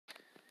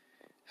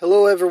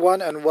Hello,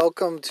 everyone, and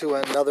welcome to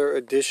another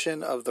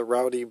edition of the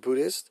Rowdy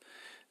Buddhist.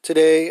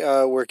 Today,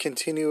 we're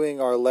continuing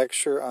our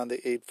lecture on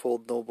the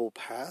Eightfold Noble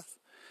Path.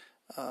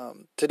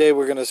 Today,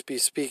 we're going to be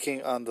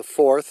speaking on the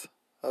fourth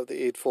of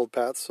the Eightfold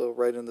Path, so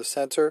right in the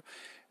center,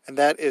 and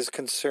that is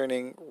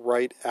concerning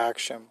right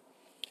action.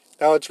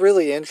 Now, it's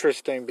really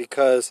interesting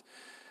because,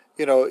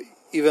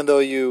 even though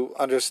you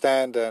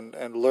understand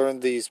and learn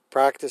these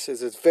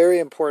practices, it's very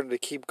important to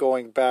keep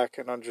going back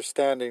and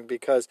understanding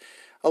because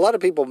a lot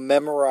of people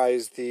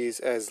memorize these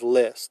as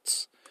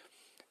lists.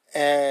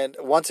 And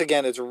once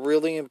again, it's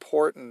really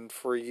important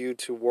for you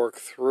to work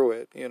through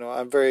it.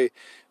 I'm very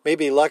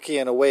maybe lucky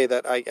in a way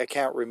that I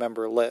can't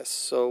remember lists.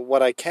 So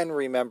what I can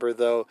remember,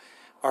 though,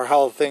 are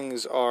how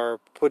things are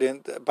put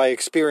in by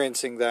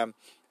experiencing them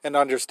and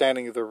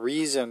understanding the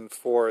reason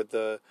for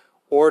the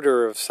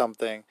order of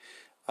something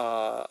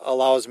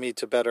allows me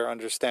to better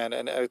understand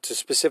and to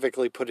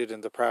specifically put it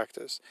into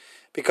practice.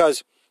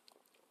 Because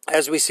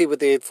as we see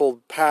with the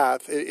Eightfold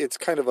Path, it's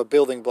kind of a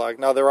building block.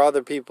 Now, there are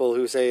other people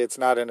who say it's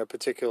not in a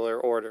particular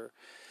order.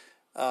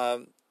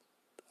 I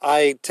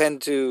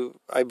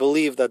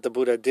believe that the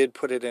Buddha did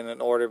put it in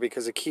an order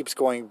because it keeps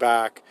going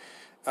back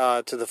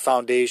to the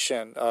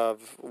foundation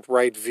of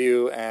right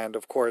view and,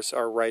 of course,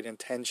 our right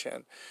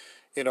intention.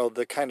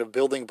 The kind of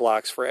building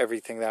blocks for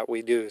everything that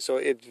we do. So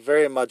it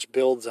very much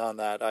builds on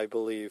that, I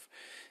believe.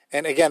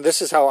 And again,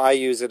 this is how I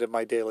use it in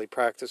my daily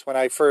practice. When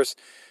I first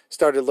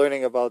started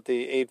learning about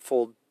the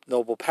Eightfold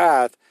Noble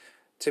Path,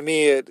 to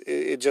me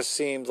it just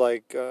seemed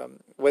like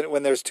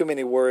when there's too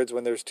many words,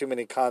 when there's too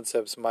many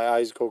concepts, my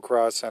eyes go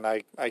cross and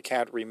I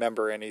can't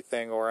remember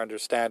anything or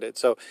understand it.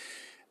 So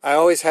I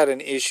always had an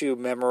issue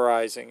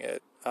memorizing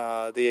it,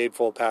 the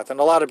Eightfold Path.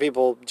 And a lot of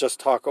people just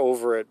talk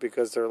over it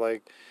because they're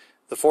like,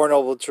 the Four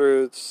Noble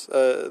Truths,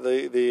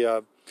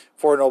 the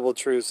Four Noble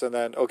Truths, and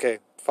then, okay,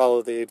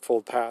 follow the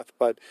Eightfold Path.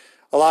 But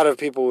a lot of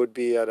people would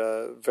be at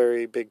a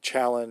very big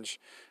challenge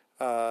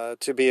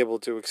to be able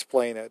to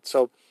explain it.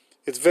 So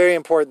it's very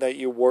important that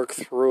you work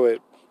through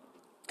it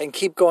and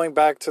keep going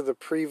back to the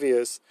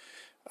previous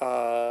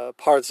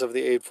parts of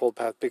the Eightfold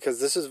Path,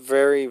 because this is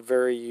very,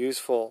 very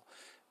useful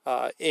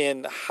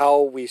in how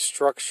we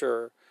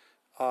structure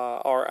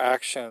our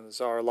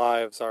actions, our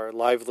lives, our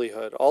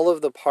livelihood. All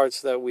of the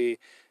parts that we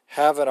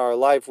have in our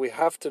life, we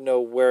have to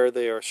know where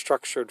they are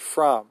structured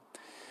from.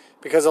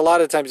 Because a lot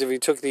of times if you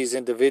took these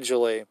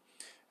individually,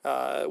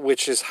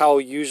 which is how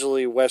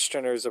usually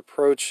Westerners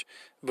approach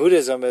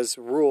Buddhism as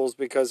rules,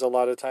 because a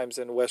lot of times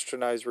in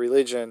Westernized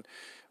religion,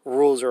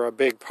 rules are a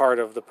big part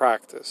of the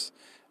practice.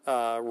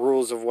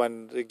 Rules of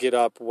when to get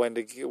up, when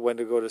to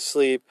go to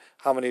sleep,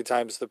 how many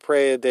times to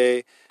pray a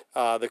day,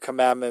 the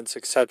commandments,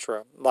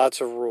 etc.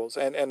 Lots of rules.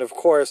 And of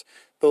course,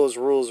 those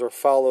rules are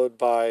followed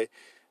by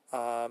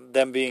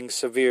them being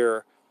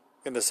severe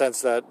in the sense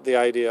that the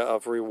idea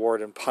of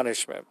reward and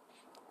punishment.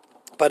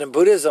 But in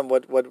Buddhism,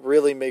 what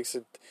really makes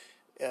it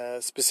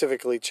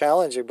specifically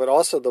challenging, but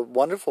also the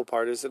wonderful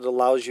part, is it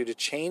allows you to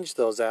change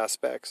those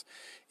aspects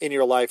in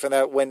your life. And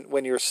that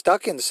when you're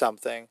stuck in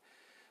something,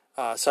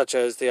 such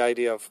as the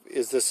idea of,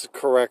 is this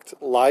correct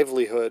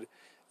livelihood,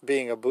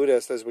 being a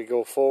Buddhist as we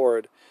go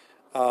forward,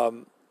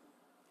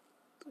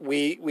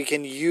 we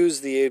can use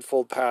the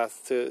Eightfold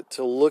Path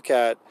to look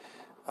at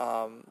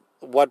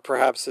what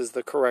perhaps is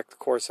the correct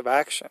course of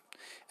action.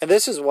 And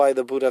this is why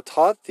the Buddha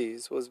taught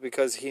these, was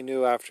because he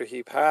knew after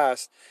he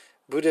passed,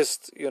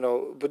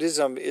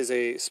 Buddhism is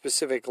a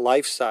specific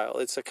lifestyle.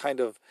 It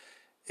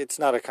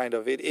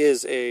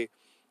is a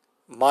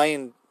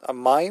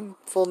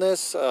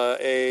mindfulness,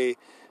 a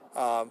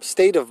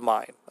state of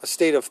mind, a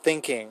state of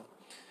thinking,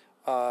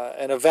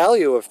 and a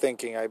value of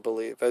thinking, I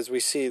believe, as we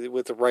see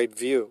with the right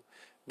view.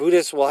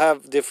 Buddhists will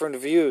have different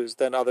views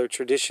than other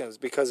traditions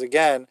because,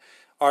 again,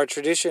 our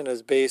tradition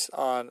is based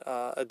on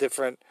a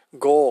different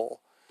goal.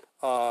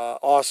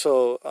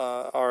 Also,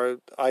 our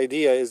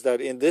idea is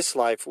that in this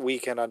life we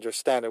can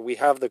understand it. We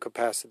have the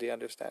capacity to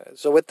understand it.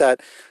 So with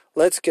that,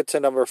 let's get to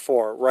number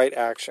 4, right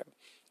action.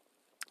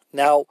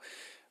 Now,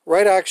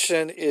 right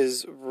action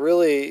is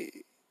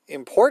really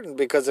important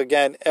because,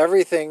 again,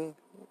 everything,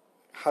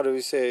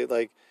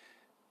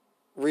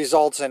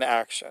 results in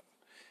action.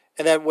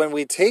 And that when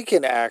we take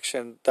an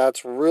action,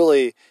 that's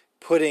really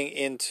putting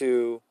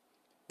into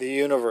the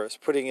universe,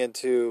 putting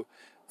into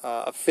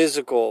a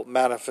physical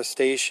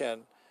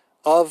manifestation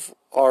of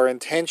our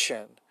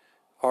intention,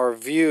 our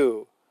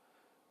view,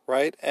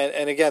 right?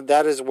 And again,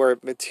 that is where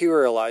it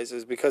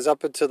materializes, because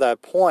up until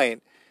that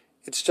point,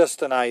 it's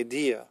just an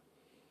idea,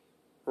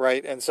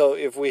 right? And so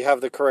if we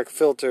have the correct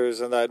filters,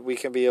 and that we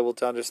can be able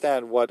to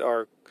understand what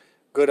are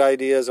good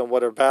ideas and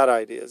what are bad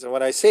ideas. And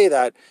when I say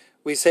that,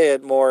 we say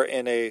it more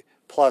in a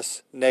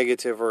plus,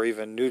 negative, or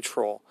even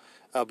neutral.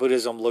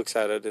 Buddhism looks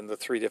at it in the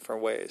 3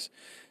 different ways.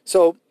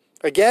 So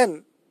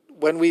again,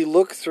 when we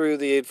look through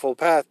the Eightfold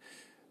Path,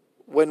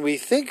 when we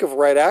think of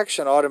right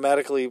action,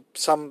 automatically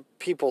some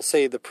people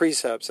say the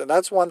precepts. And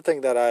that's one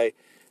thing that I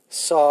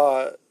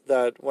saw,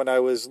 that when I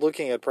was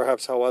looking at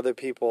perhaps how other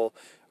people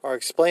are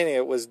explaining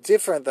it, was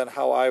different than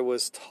how I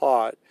was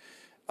taught.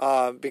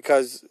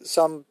 because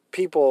some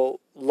people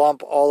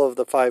lump all of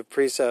the 5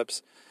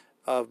 precepts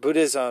of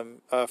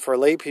Buddhism for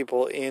lay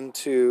people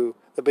into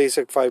the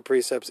basic 5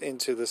 precepts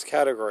into this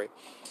category.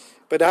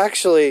 But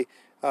actually,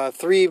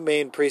 3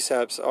 main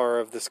precepts are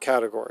of this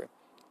category.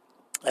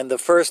 And the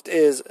first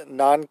is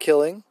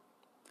non-killing,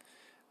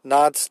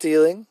 not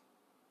stealing,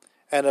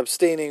 and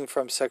abstaining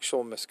from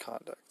sexual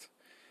misconduct.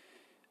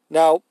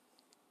 Now,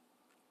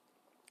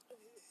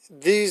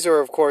 these are,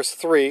 of course,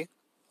 3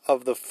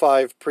 of the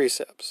 5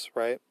 precepts,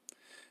 right?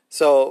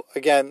 So,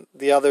 again,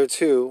 the other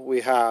 2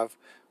 we have.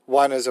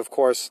 One is, of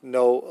course,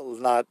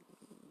 not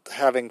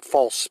having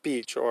false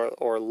speech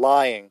or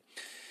lying.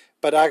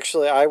 But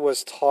actually, I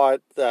was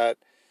taught that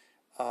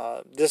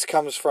this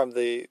comes from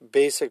the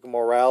basic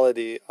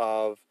morality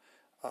of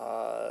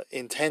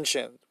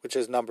intention, which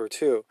is number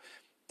 2.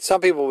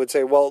 Some people would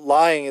say, well,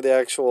 lying, the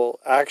actual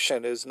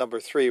action, is number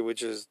 3,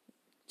 which is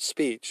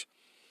speech.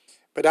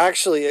 But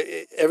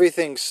actually,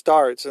 everything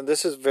starts, and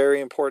this is very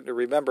important to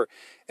remember,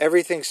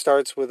 everything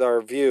starts with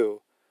our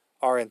view,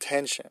 our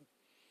intention.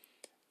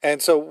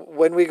 And so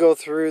when we go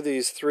through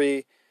these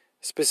 3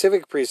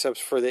 specific precepts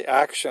for the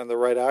action, the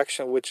right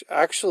action, which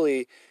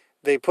actually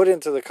they put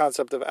into the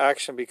concept of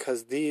action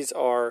because these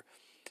are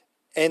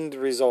end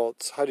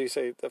results. How do you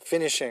say? The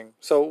finishing.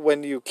 So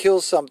when you kill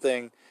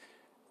something,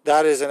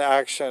 that is an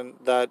action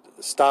that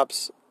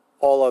stops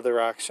all other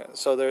actions.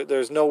 So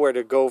there's nowhere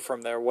to go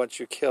from there once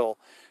you kill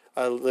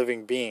a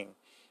living being.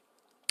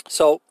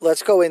 So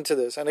let's go into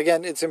this. And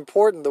again, it's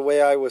important, the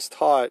way I was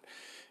taught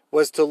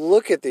was to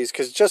look at these,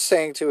 because just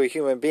saying to a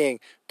human being,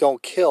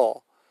 don't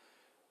kill,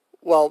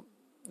 well,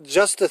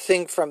 just to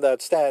think from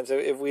that stance,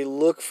 if we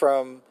look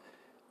from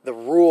the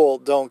rule,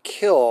 don't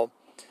kill,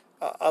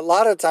 a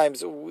lot of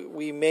times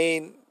we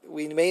may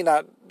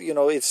not,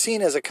 it's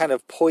seen as a kind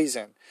of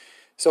poison.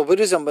 So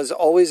Buddhism is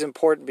always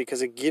important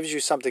because it gives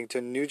you something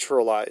to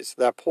neutralize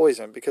that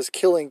poison, because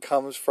killing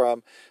comes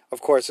from,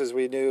 of course, as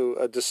we knew,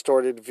 a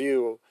distorted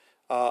view,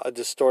 a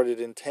distorted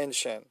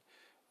intention,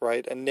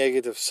 right? A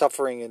negative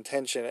suffering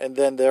intention, and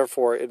then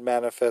therefore it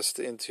manifests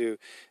into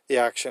the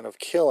action of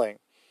killing.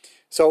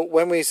 So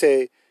when we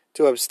say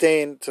to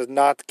abstain, to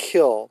not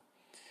kill,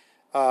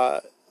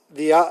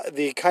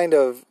 the kind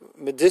of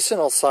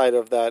medicinal side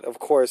of that, of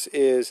course,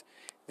 is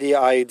the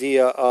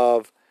idea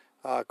of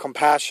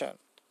compassion,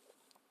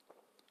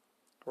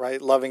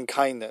 right? Loving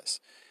kindness.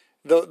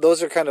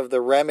 Those are kind of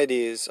the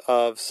remedies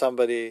of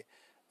somebody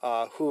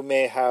who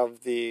may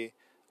have the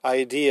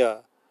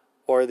idea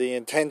or the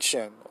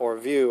intention or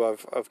view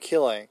of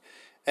killing.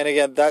 And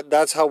again,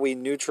 that's how we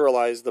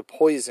neutralize the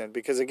poison.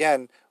 Because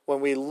again, when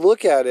we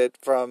look at it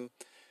from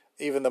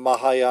even the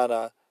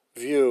Mahayana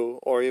view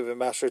or even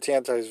Master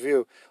Tiantai's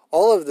view,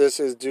 all of this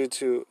is due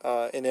to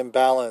an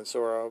imbalance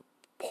or a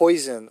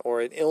poison or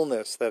an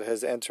illness that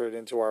has entered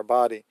into our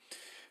body.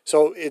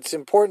 So it's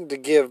important to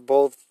give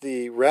both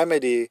the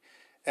remedy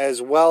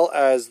as well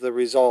as the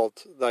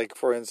result, like,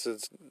 for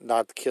instance,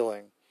 not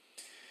killing.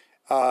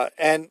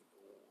 And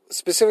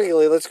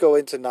specifically, let's go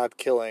into not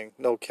killing,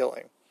 no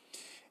killing.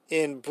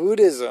 In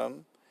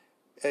Buddhism,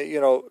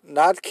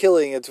 not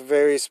killing, it's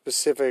very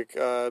specific.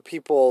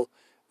 People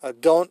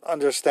don't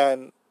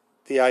understand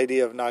the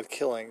idea of not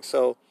killing.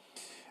 So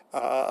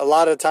a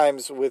lot of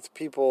times with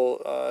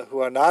people who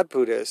are not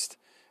Buddhist,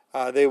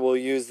 they will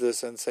use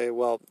this and say,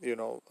 well,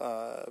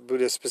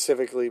 Buddha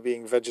specifically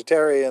being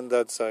vegetarian,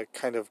 that's a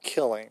kind of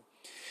killing.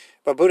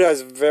 But Buddha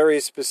is very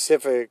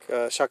specific,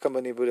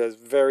 Shakyamuni Buddha is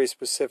very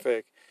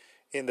specific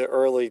in the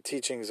early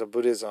teachings of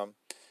Buddhism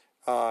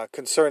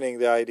concerning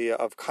the idea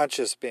of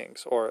conscious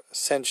beings or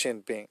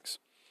sentient beings.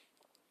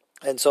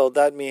 And so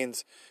that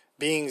means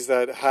beings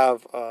that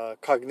have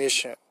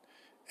cognition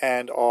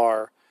and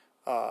are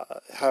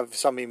have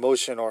some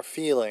emotion or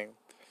feeling.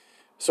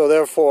 So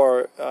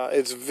therefore,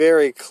 it's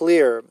very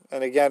clear.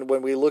 And again,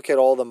 when we look at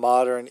all the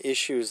modern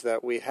issues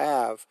that we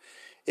have,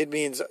 it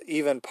means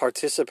even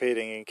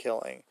participating in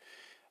killing.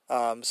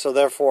 So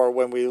therefore,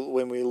 when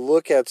we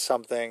look at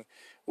something,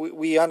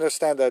 we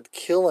understand that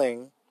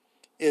killing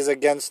is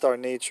against our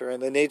nature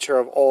and the nature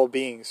of all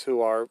beings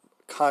who are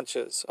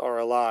conscious or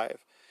alive,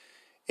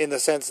 in the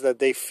sense that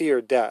they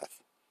fear death.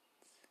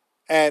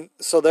 And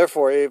so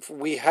therefore, if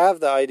we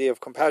have the idea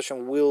of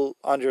compassion, we'll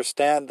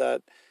understand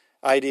that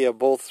idea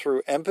both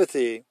through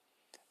empathy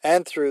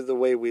and through the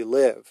way we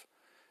live.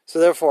 So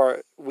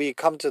therefore, we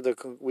come to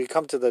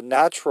the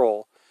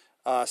natural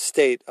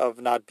state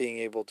of not being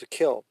able to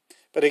kill.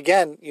 But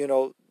again,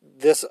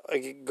 this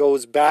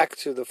goes back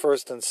to the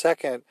first and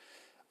second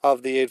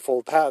of the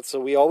Eightfold Path. So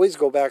we always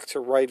go back to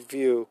right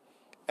view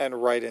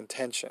and right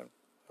intention.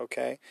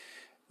 Okay?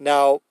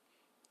 Now,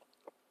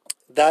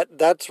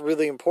 that's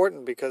really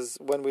important, because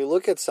when we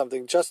look at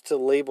something, just to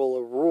label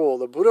a rule,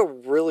 the Buddha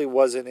really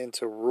wasn't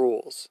into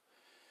rules.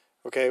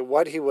 Okay?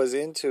 What he was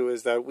into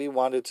is that we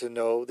wanted to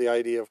know the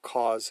idea of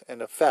cause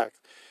and effect.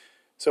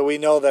 So we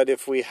know that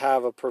if we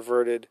have a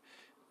perverted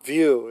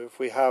view, if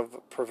we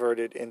have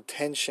perverted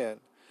intention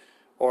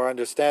or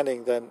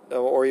understanding, then,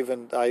 or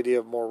even the idea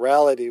of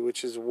morality,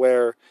 which is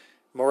where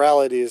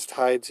morality is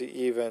tied to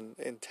even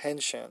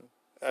intention,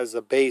 as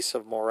the base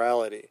of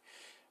morality,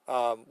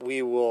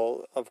 we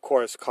will, of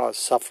course, cause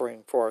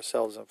suffering for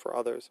ourselves and for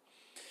others.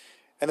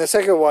 And the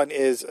second one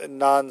is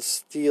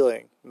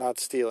non-stealing, not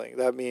stealing.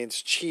 That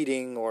means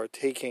cheating or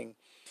taking.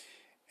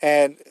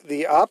 And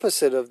the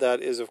opposite of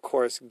that is, of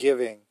course,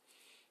 giving.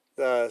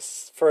 The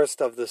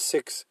first of the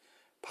 6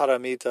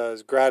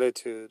 paramitas,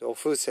 gratitude,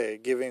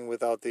 ofuse, giving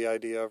without the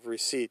idea of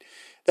receipt.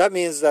 That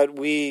means that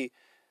we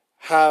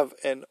have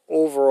an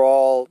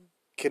overall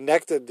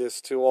connectedness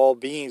to all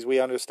beings. We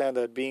understand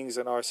that beings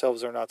and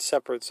ourselves are not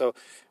separate. So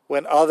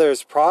when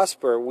others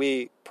prosper,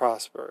 we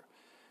prosper.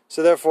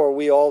 So therefore,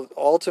 we all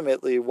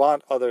ultimately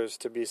want others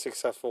to be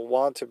successful,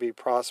 want to be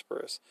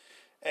prosperous.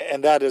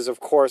 And that is, of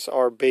course,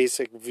 our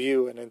basic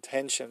view and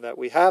intention that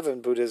we have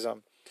in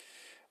Buddhism.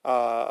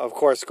 Of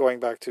course, going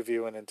back to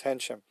view and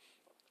intention.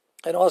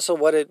 And also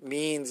what it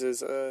means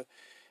is,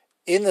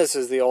 in this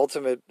is the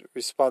ultimate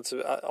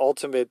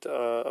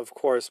of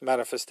course,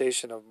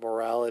 manifestation of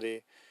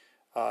morality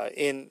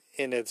in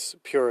its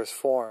purest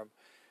form.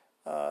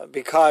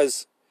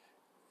 Because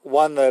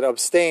one that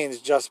abstains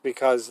just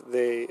because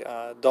they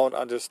don't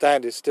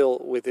understand is still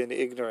within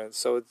ignorance.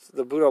 So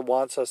the Buddha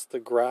wants us to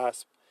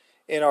grasp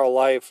in our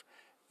life,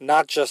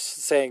 not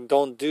just saying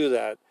don't do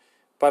that,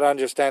 but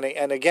understanding.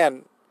 And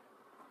again,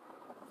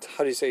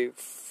 how do you say,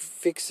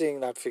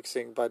 not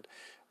fixing, but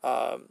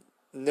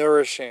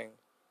nourishing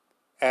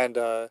and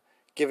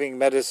giving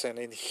medicine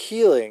and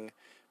healing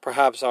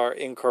perhaps our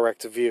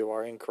incorrect view,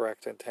 our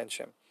incorrect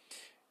intention.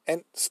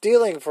 And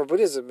stealing for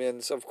Buddhism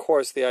means, of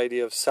course, the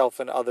idea of self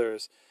and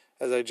others,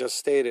 as I just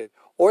stated,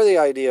 or the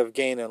idea of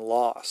gain and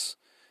loss,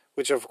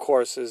 which of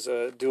course is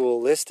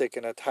dualistic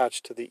and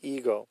attached to the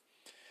ego.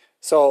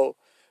 So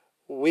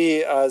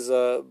we as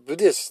a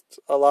Buddhist,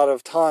 a lot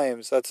of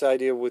times, that's the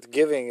idea with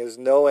giving, is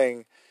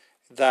knowing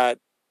that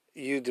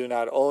you do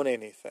not own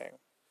anything.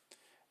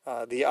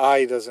 The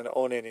I doesn't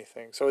own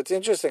anything. So it's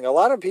interesting. A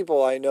lot of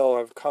people I know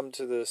have come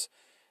to this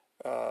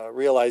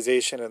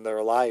realization in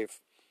their life.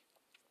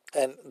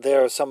 And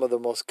they're some of the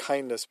most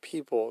kind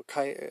people,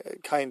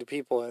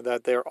 and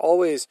that they're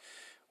always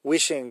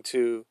wishing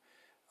to,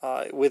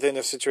 within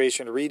a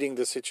situation, reading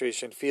the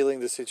situation, feeling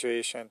the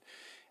situation,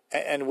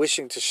 and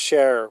wishing to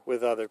share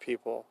with other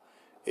people.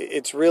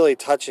 It's really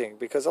touching,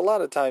 because a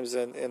lot of times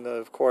in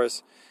of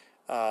course,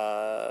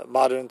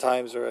 modern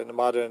times or in the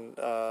modern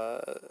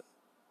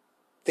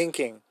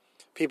thinking,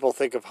 people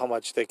think of how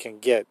much they can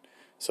get.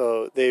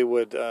 So they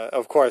would,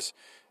 of course,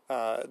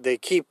 they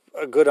keep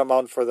a good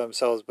amount for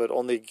themselves, but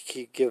only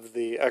give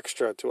the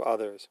extra to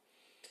others.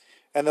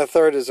 And the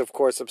third is, of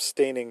course,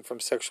 abstaining from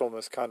sexual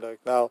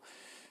misconduct. Now,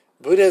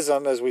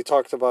 Buddhism, as we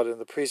talked about in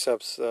the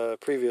precepts,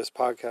 previous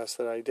podcast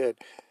that I did,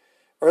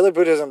 early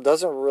Buddhism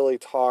doesn't really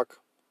talk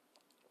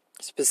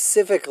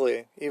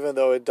specifically, even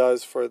though it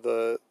does for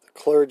the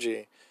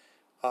clergy,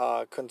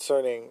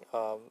 concerning,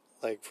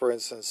 like, for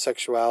instance,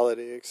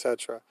 sexuality,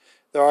 etc.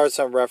 There are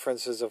some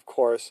references, of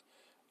course,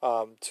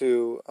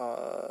 to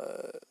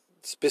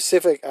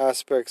specific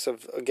aspects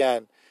of,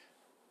 again,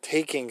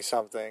 taking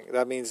something.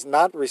 That means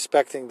not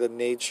respecting the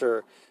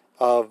nature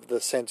of the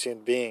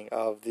sentient being,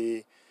 of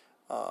the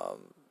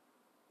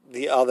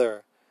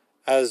other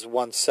as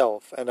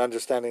oneself, and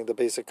understanding the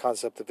basic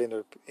concept of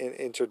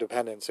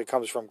interdependence. It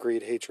comes from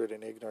greed, hatred,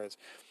 and ignorance.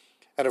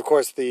 And of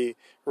course, the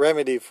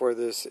remedy for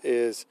this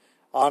is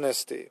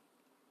honesty.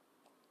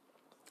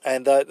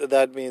 And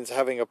that means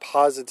having a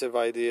positive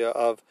idea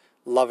of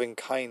loving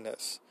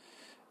kindness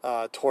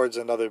towards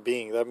another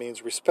being. That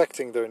means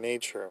respecting their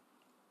nature.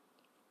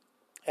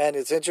 And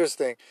it's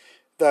interesting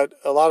that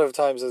a lot of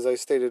times, as I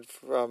stated,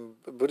 from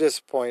a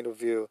Buddhist point of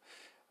view,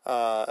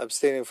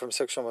 abstaining from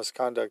sexual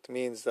misconduct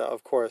means that,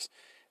 of course,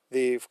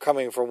 the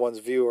coming from one's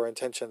view or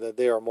intention that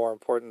they are more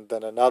important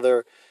than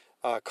another,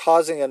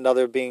 causing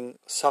another being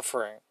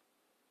suffering,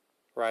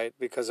 right,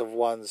 because of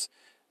one's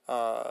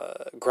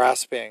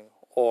grasping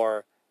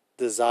or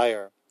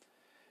desire.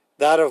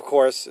 That, of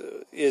course,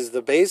 is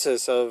the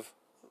basis of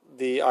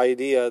the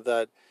idea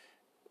that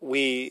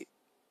we,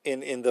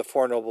 in the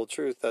Four Noble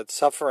Truth, that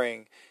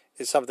suffering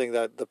is something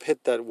that the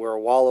pit that we're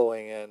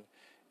wallowing in,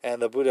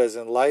 and the Buddha's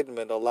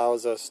enlightenment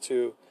allows us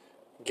to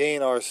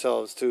gain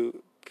ourselves,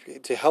 to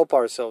help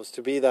ourselves,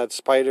 to be that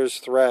spider's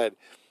thread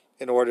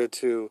in order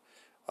to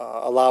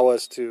allow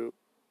us to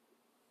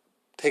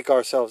take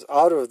ourselves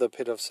out of the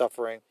pit of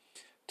suffering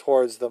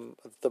towards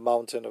the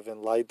mountain of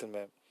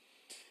enlightenment.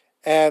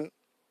 And,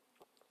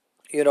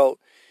 you know,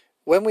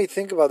 when we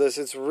think about this,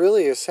 it's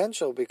really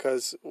essential,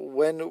 because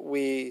when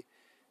we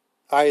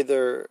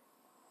either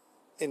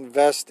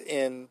invest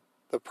in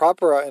the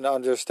proper and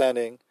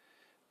understanding,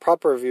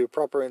 proper view,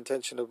 proper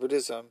intention of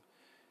Buddhism,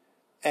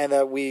 and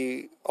that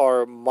we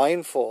are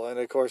mindful, and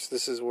of course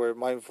this is where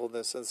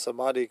mindfulness and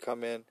samadhi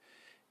come in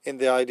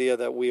the idea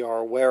that we are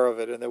aware of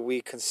it, and that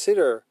we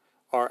consider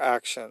our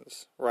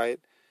actions, right?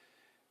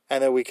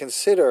 And that we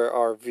consider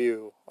our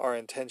view, our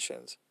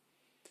intentions.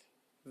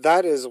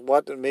 That is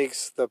what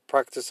makes the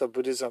practice of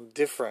Buddhism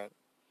different.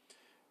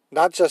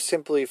 Not just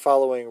simply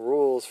following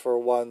rules for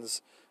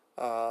one's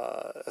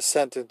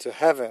ascent into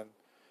heaven,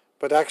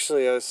 but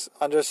actually as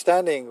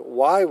understanding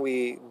why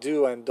we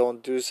do and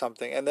don't do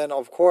something. And then,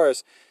 of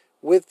course,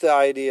 with the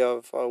idea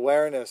of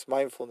awareness,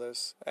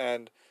 mindfulness,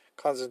 and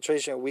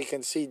concentration, we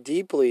can see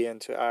deeply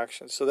into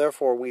action. So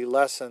therefore, we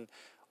lessen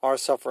our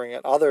suffering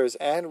and others,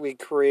 and we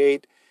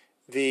create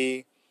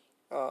the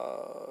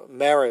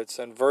merits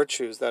and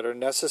virtues that are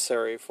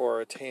necessary for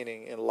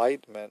attaining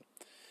enlightenment.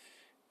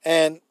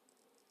 And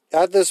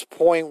at this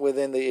point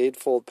within the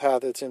Eightfold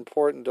Path, it's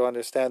important to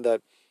understand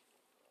that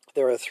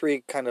there are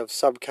three kind of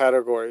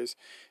subcategories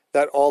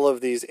that all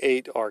of these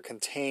 8 are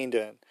contained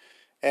in.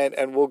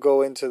 And we'll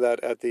go into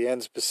that at the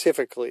end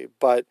specifically.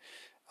 But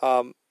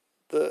the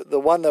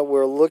one that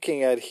we're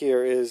looking at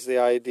here is the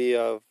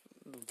idea of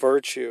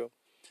virtue.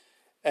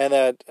 And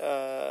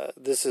that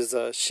this is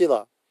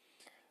Shila.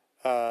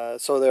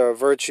 So there are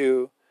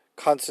virtue,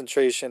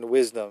 concentration,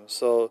 wisdom.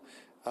 So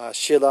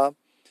Shila,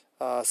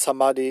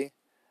 Samadhi,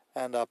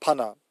 and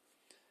Pana.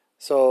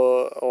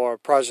 So, or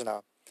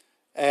Prajna.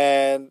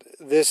 And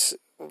this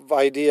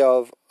idea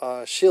of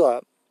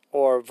Shila,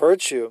 or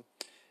virtue,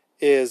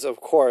 is,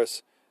 of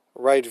course,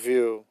 right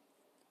view,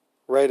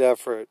 right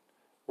effort,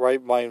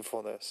 right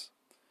mindfulness.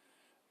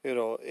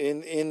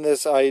 In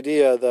this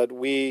idea that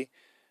we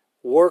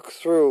work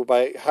through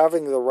by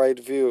having the right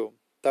view,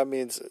 that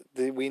means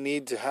that we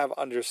need to have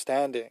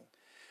understanding.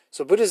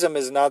 So Buddhism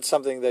is not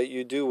something that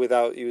you do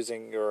without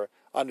using your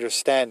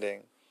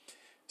understanding.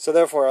 So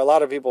therefore, a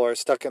lot of people are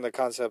stuck in the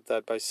concept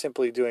that by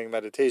simply doing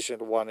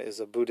meditation, one is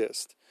a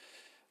Buddhist.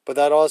 But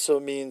that also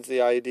means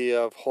the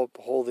idea of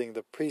holding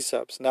the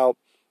precepts. Now,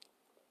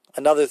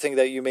 another thing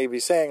that you may be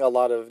saying, a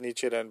lot of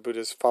Nichiren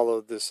Buddhists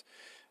follow this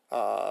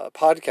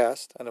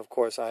podcast, and of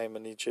course I am a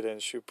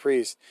Nichiren Shu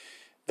priest,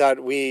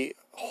 that we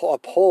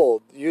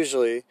uphold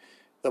usually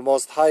the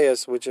most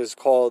highest, which is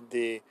called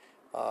the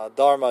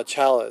Dharma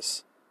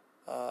Chalice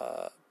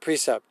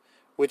precept,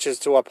 which is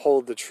to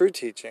uphold the true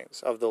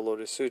teachings of the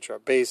Lotus Sutra,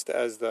 based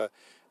as the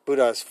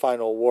Buddha's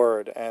final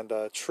word and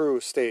a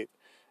true state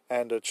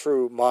and a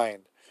true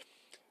mind.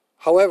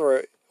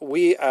 However,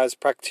 we as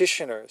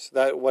practitioners,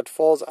 that what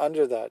falls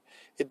under that,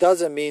 it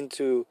doesn't mean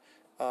to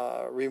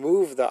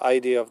remove the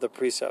idea of the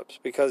precepts,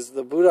 because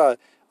the Buddha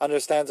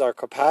understands our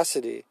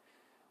capacity,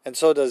 and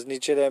so does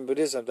Nichiren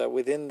Buddhism, that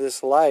within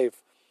this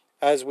life,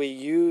 as we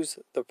use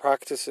the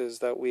practices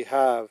that we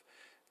have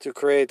to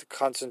create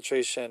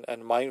concentration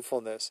and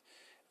mindfulness,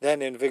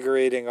 then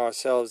invigorating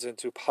ourselves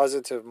into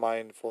positive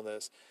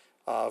mindfulness,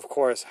 of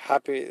course,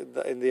 happy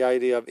in the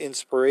idea of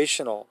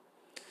inspirational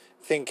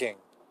thinking,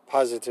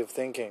 positive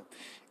thinking,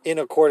 in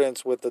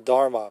accordance with the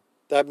Dharma.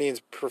 That means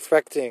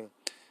perfecting,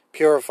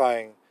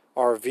 purifying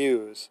our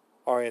views,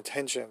 our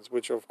intentions,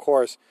 which of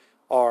course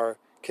are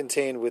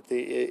contained with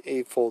the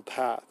Eightfold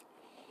Path.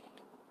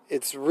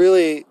 It's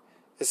really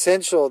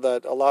essential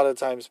that a lot of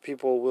times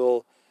people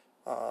will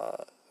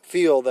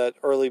feel that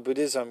early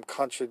Buddhism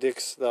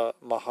contradicts the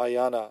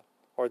Mahayana,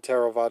 or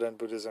Theravadan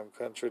Buddhism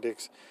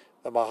contradicts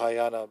the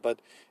Mahayana. But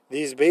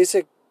these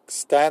basic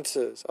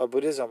stances of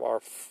Buddhism are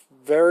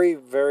very,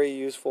 very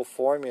useful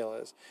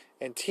formulas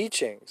and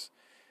teachings.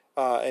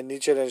 And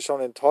Nichiren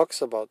Shonin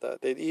talks about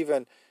that. That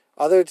even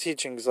other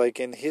teachings, like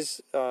in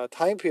his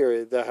time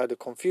period, that had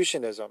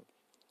Confucianism,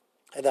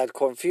 and that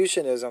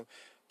Confucianism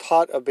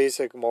taught a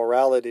basic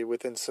morality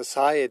within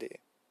society,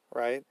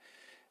 right?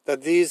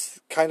 That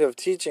these kind of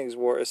teachings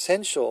were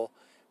essential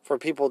for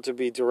people to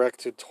be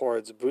directed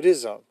towards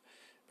Buddhism.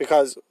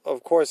 Because,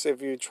 of course,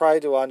 if you try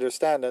to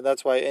understand, and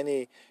that's why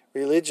any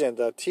religion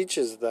that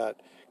teaches that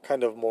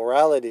kind of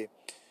morality,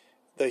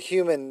 the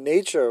human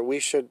nature,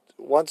 we should,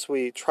 once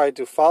we try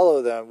to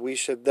follow them, we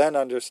should then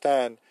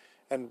understand,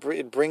 and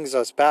it brings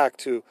us back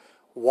to,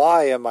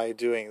 why am I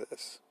doing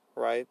this,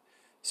 right?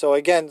 So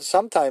again,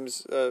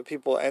 sometimes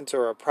people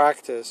enter a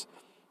practice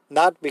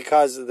not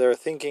because they're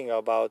thinking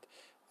about,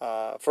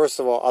 first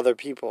of all, other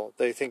people.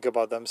 They think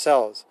about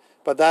themselves.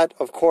 But that,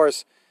 of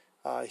course,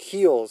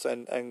 heals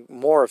and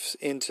morphs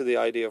into the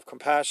idea of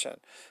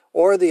compassion,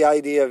 or the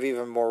idea of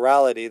even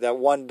morality, that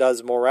one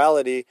does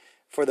morality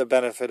for the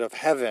benefit of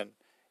heaven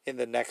in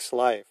the next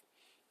life.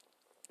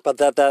 But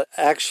that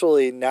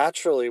actually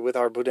naturally with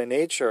our Buddha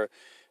nature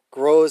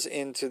grows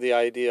into the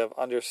idea of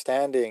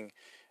understanding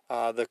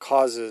the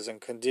causes and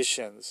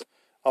conditions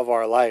of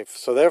our life.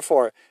 So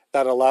therefore,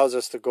 that allows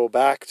us to go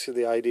back to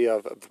the idea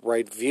of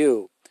right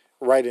view,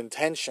 right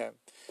intention.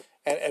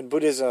 And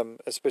Buddhism,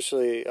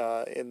 especially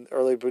in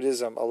early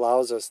Buddhism,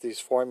 allows us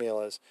these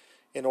formulas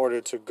in order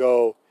to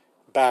go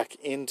back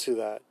into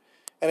that.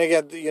 And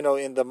again,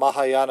 in the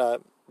Mahayana,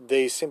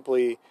 they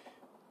simply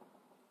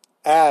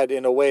add,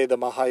 in a way, the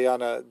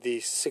Mahayana, the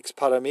 6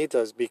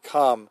 paramitas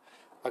become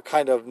a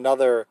kind of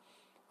another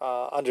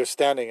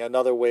understanding,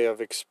 another way of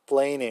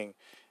explaining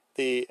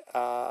the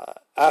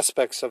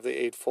aspects of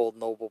the Eightfold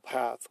Noble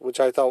Path, which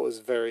I thought was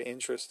very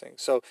interesting.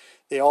 So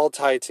they all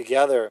tie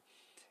together.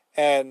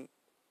 And,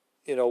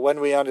 when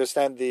we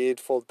understand the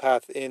Eightfold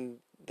Path in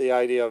the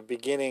idea of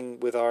beginning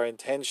with our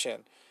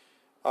intention,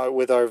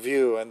 with our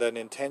view and then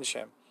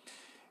intention,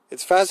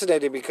 it's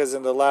fascinating because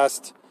in the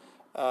last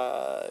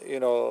A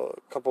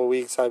couple of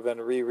weeks I've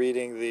been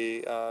rereading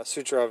the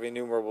Sutra of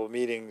Innumerable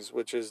Meanings,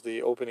 which is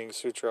the opening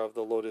sutra of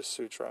the Lotus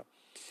Sutra.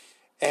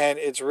 And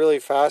it's really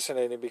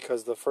fascinating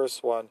because the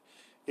first one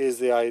is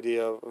the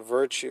idea of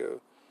virtue,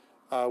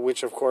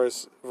 which of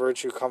course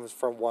virtue comes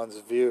from one's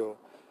view.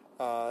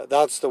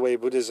 That's the way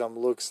Buddhism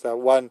looks, that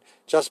one,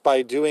 just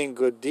by doing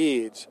good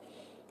deeds,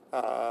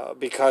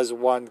 because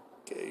one,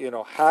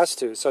 has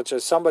to, such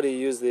as somebody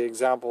used the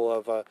example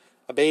of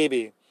a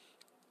baby.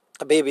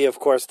 A baby, of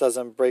course,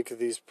 doesn't break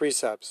these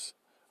precepts,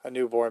 a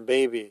newborn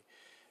baby.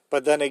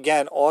 But then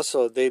again,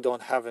 also, they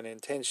don't have an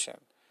intention.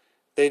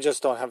 They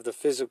just don't have the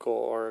physical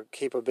or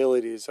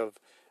capabilities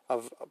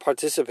of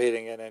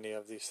participating in any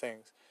of these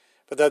things.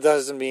 But that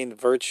doesn't mean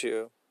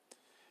virtue.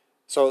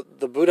 So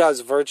the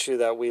Buddha's virtue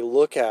that we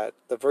look at,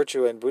 the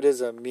virtue in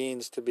Buddhism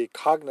means to be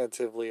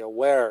cognitively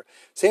aware.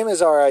 Same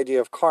as our idea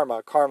of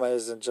karma. Karma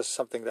isn't just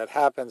something that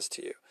happens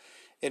to you.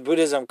 In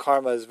Buddhism,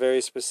 karma is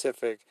very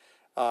specific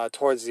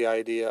towards the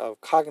idea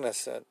of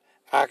cognizant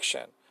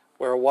action,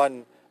 where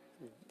one,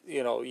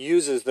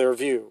 uses their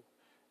view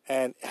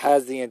and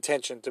has the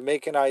intention to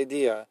make an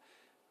idea,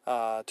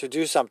 to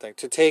do something,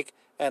 to take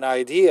an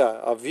idea,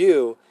 a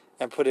view,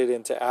 and put it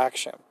into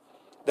action.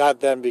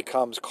 That then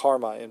becomes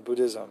karma in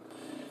Buddhism.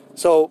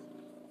 So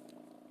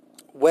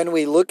when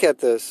we look at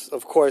this,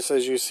 of course,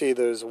 as you see,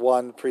 there's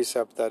one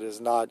precept that is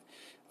not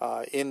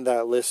in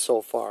that list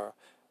so far.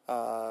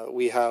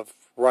 We have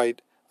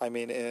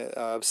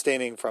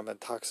abstaining from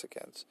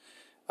intoxicants.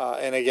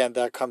 And again,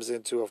 that comes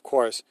into, of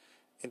course,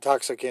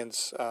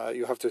 intoxicants,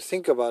 you have to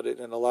think about it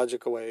in a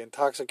logical way.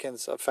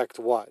 Intoxicants affect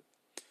what?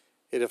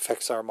 It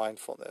affects our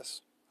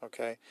mindfulness.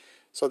 Okay?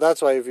 So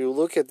that's why if you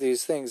look at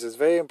these things, it's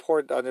very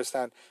important to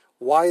understand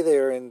why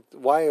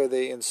are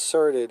they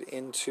inserted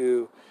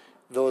into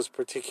those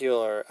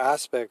particular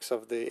aspects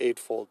of the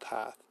Eightfold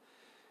Path.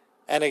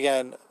 And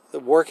again,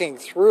 working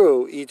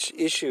through each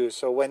issue.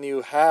 So when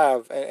you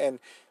have, and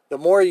the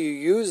more you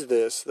use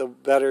this, the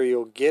better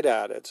you'll get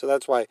at it. So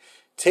that's why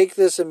take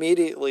this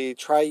immediately,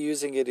 try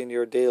using it in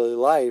your daily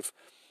life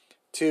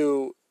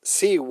to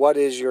see what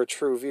is your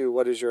true view,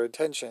 what is your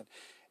intention.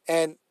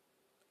 And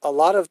a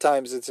lot of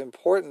times it's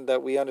important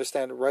that we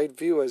understand right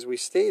view, as we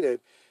stated,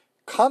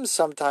 comes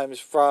sometimes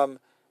from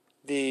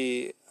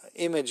the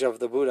image of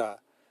the Buddha,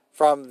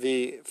 from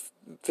the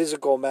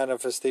physical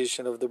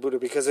manifestation of the Buddha,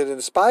 because it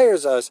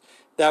inspires us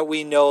that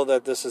we know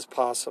that this is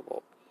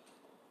possible.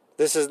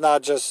 This is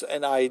not just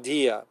an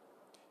idea.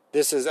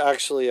 This is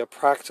actually a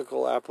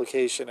practical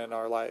application in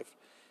our life.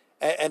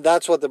 And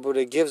that's what the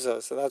Buddha gives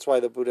us, and that's why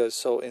the Buddha is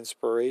so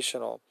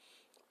inspirational.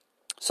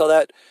 So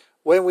that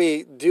when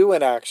we do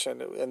an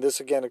action, and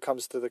this again, it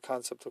comes to the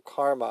concept of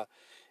karma,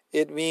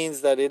 it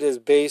means that it is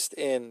based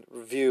in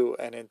view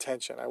and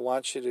intention. I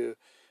want you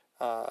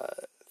to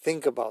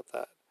think about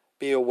that,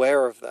 be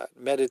aware of that,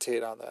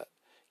 meditate on that,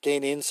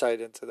 gain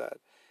insight into that.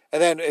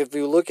 And then if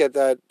you look at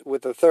that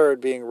with the third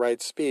being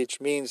right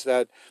speech, means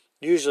that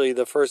usually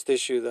the first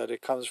issue that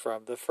it comes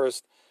from, the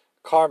first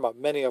karma,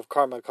 many of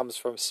karma comes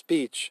from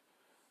speech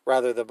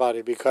rather than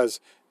body, because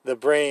the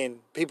brain,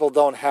 people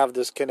don't have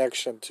this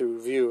connection to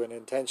view and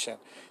intention.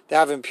 They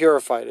haven't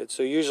purified it.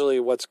 So usually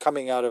what's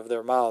coming out of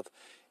their mouth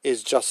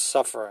is just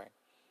suffering,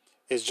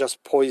 is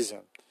just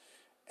poison.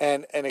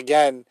 And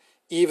again,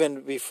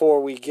 even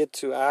before we get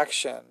to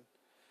action,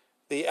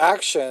 the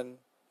action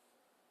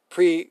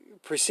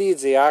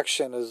precedes the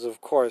action is, of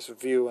course,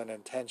 view and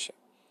intention.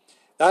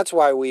 That's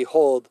why we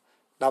hold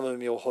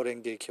Namu-myoho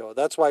Renge Kyo.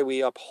 That's why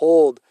we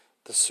uphold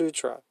the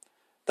sutra.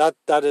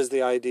 That is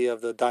the idea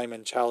of the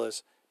diamond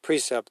chalice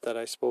precept that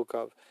I spoke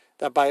of.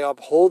 That by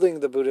upholding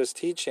the Buddha's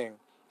teaching,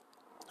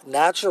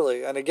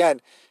 naturally, and again,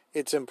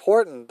 it's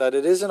important that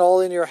it isn't all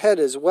in your head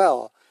as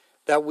well,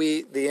 that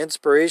the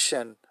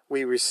inspiration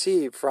we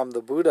receive from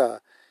the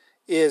Buddha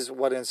is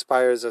what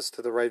inspires us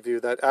to the right view.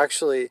 That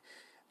actually,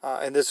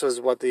 and this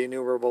was what the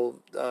Innumerable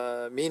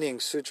Meaning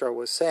Sutra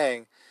was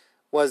saying,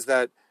 was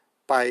that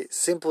by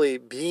simply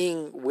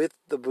being with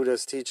the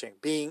Buddha's teaching,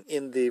 being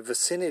in the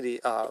vicinity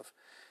of,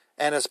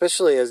 and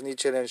especially as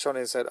Nichiren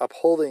Shonin said,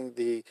 upholding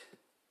the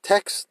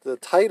text, the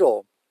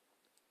title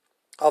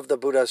of the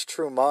Buddha's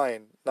true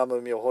mind,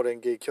 Namu-myoho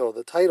Renge Kyo,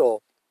 the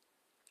title,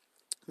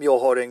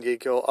 Myoho Renge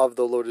Kyo of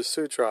the Lotus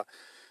Sutra,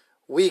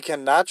 we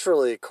can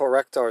naturally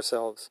correct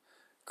ourselves,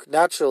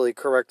 naturally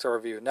correct our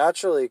view,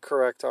 naturally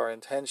correct our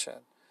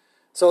intention.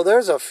 So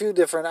there's a few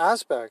different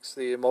aspects,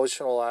 the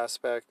emotional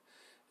aspect,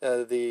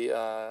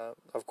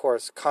 of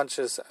course,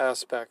 conscious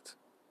aspect,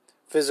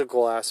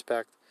 physical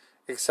aspect,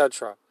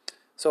 etc.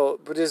 So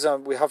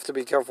Buddhism, we have to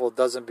be careful it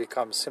doesn't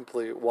become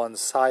simply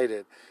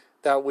one-sided,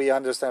 that we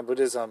understand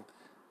Buddhism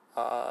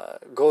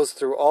goes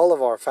through all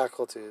of our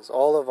faculties,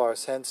 all of our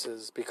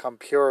senses become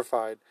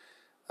purified,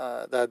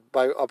 that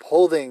by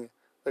upholding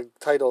the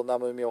title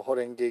Namu-myoho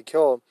Renge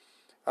Kyo,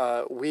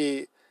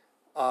 we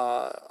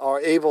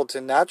are able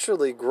to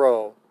naturally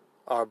grow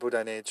our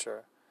Buddha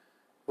nature,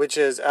 which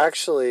is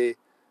actually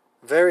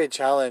very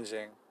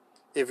challenging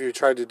if you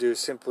try to do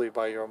simply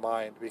by your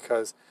mind,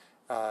 because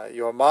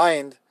your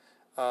mind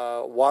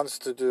wants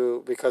to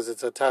do because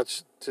it's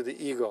attached to the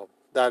ego.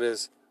 That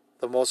is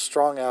the most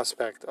strong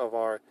aspect of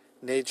our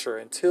nature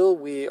until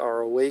we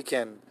are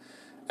awakened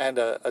and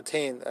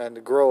attain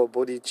and grow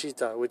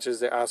bodhicitta, which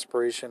is the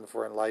aspiration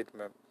for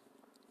enlightenment.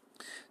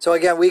 So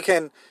again, we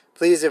can,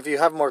 please, if you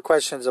have more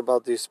questions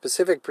about these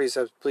specific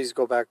precepts, please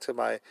go back to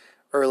my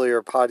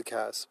earlier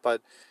podcasts.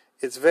 But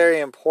it's very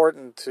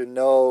important to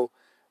know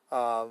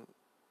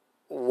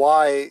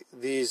why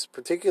these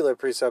particular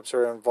precepts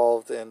are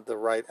involved in the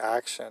right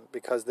action,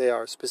 because they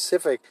are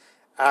specific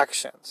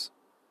actions,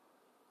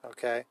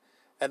 okay?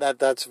 And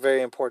that's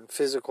very important,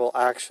 physical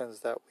actions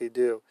that we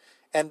do.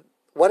 And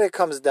what it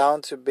comes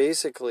down to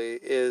basically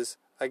is,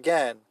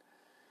 again,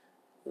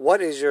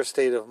 what is your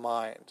state of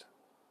mind?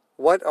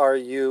 What are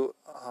you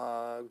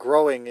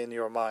growing in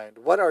your mind?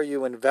 What are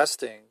you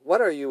investing? What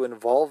are you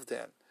involved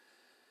in?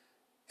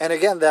 And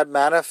again, that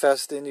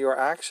manifests in your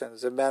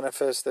actions. It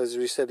manifests, as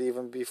we said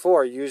even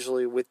before,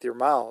 usually with your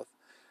mouth.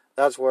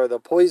 That's where the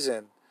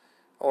poison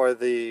or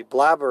the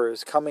blabber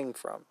is coming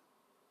from.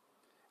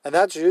 And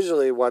that's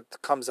usually what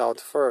comes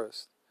out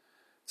first.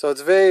 So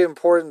it's very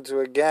important to,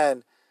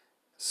 again,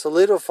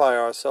 solidify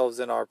ourselves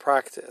in our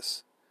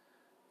practice.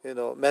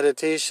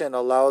 Meditation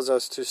allows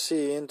us to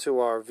see into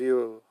our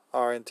view,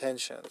 our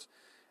intentions,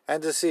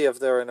 and to see if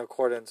they're in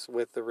accordance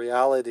with the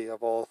reality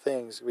of all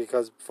things.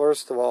 Because,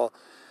 first of all,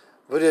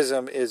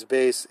 Buddhism is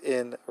based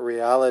in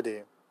reality,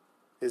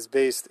 is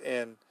based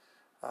in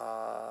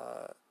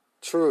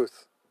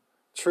truth.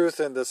 Truth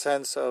in the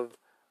sense of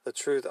the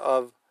truth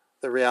of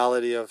the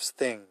reality of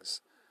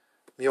things.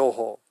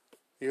 Myoho,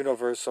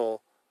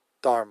 universal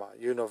dharma,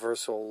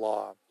 universal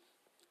law.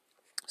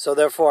 So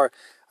therefore,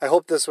 I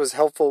hope this was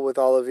helpful with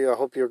all of you. I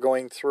hope you're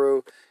going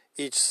through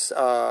each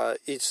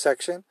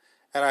section,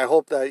 and I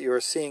hope that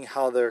you're seeing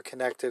how they're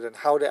connected and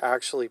how to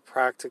actually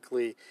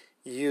practically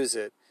use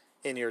it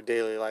in your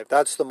daily life.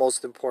 That's the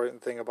most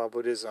important thing about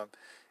Buddhism.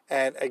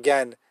 And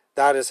again,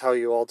 that is how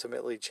you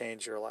ultimately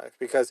change your life.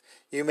 Because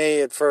you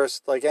may at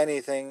first, like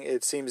anything,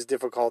 it seems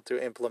difficult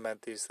to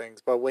implement these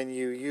things. But when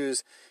you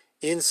use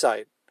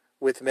insight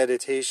with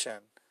meditation,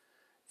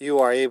 you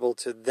are able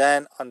to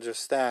then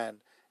understand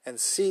and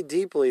see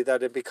deeply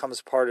that it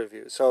becomes part of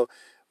you. So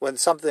when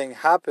something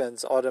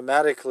happens,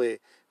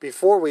 automatically,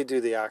 before we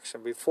do the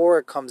action, before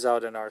it comes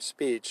out in our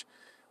speech,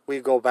 we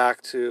go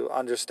back to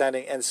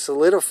understanding and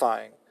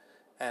solidifying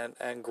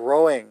and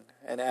growing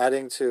and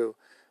adding to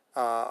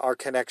our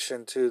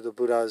connection to the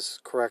Buddha's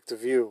correct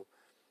view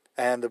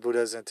and the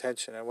Buddha's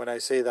intention. And when I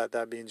say that,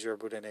 that means your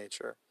Buddha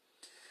nature.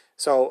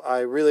 So I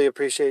really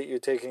appreciate you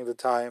taking the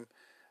time,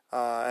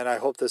 and I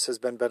hope this has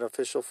been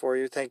beneficial for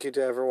you. Thank you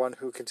to everyone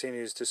who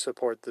continues to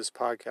support this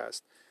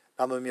podcast.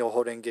 Namu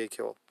Myoho Renge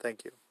Kyo.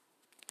 Thank you.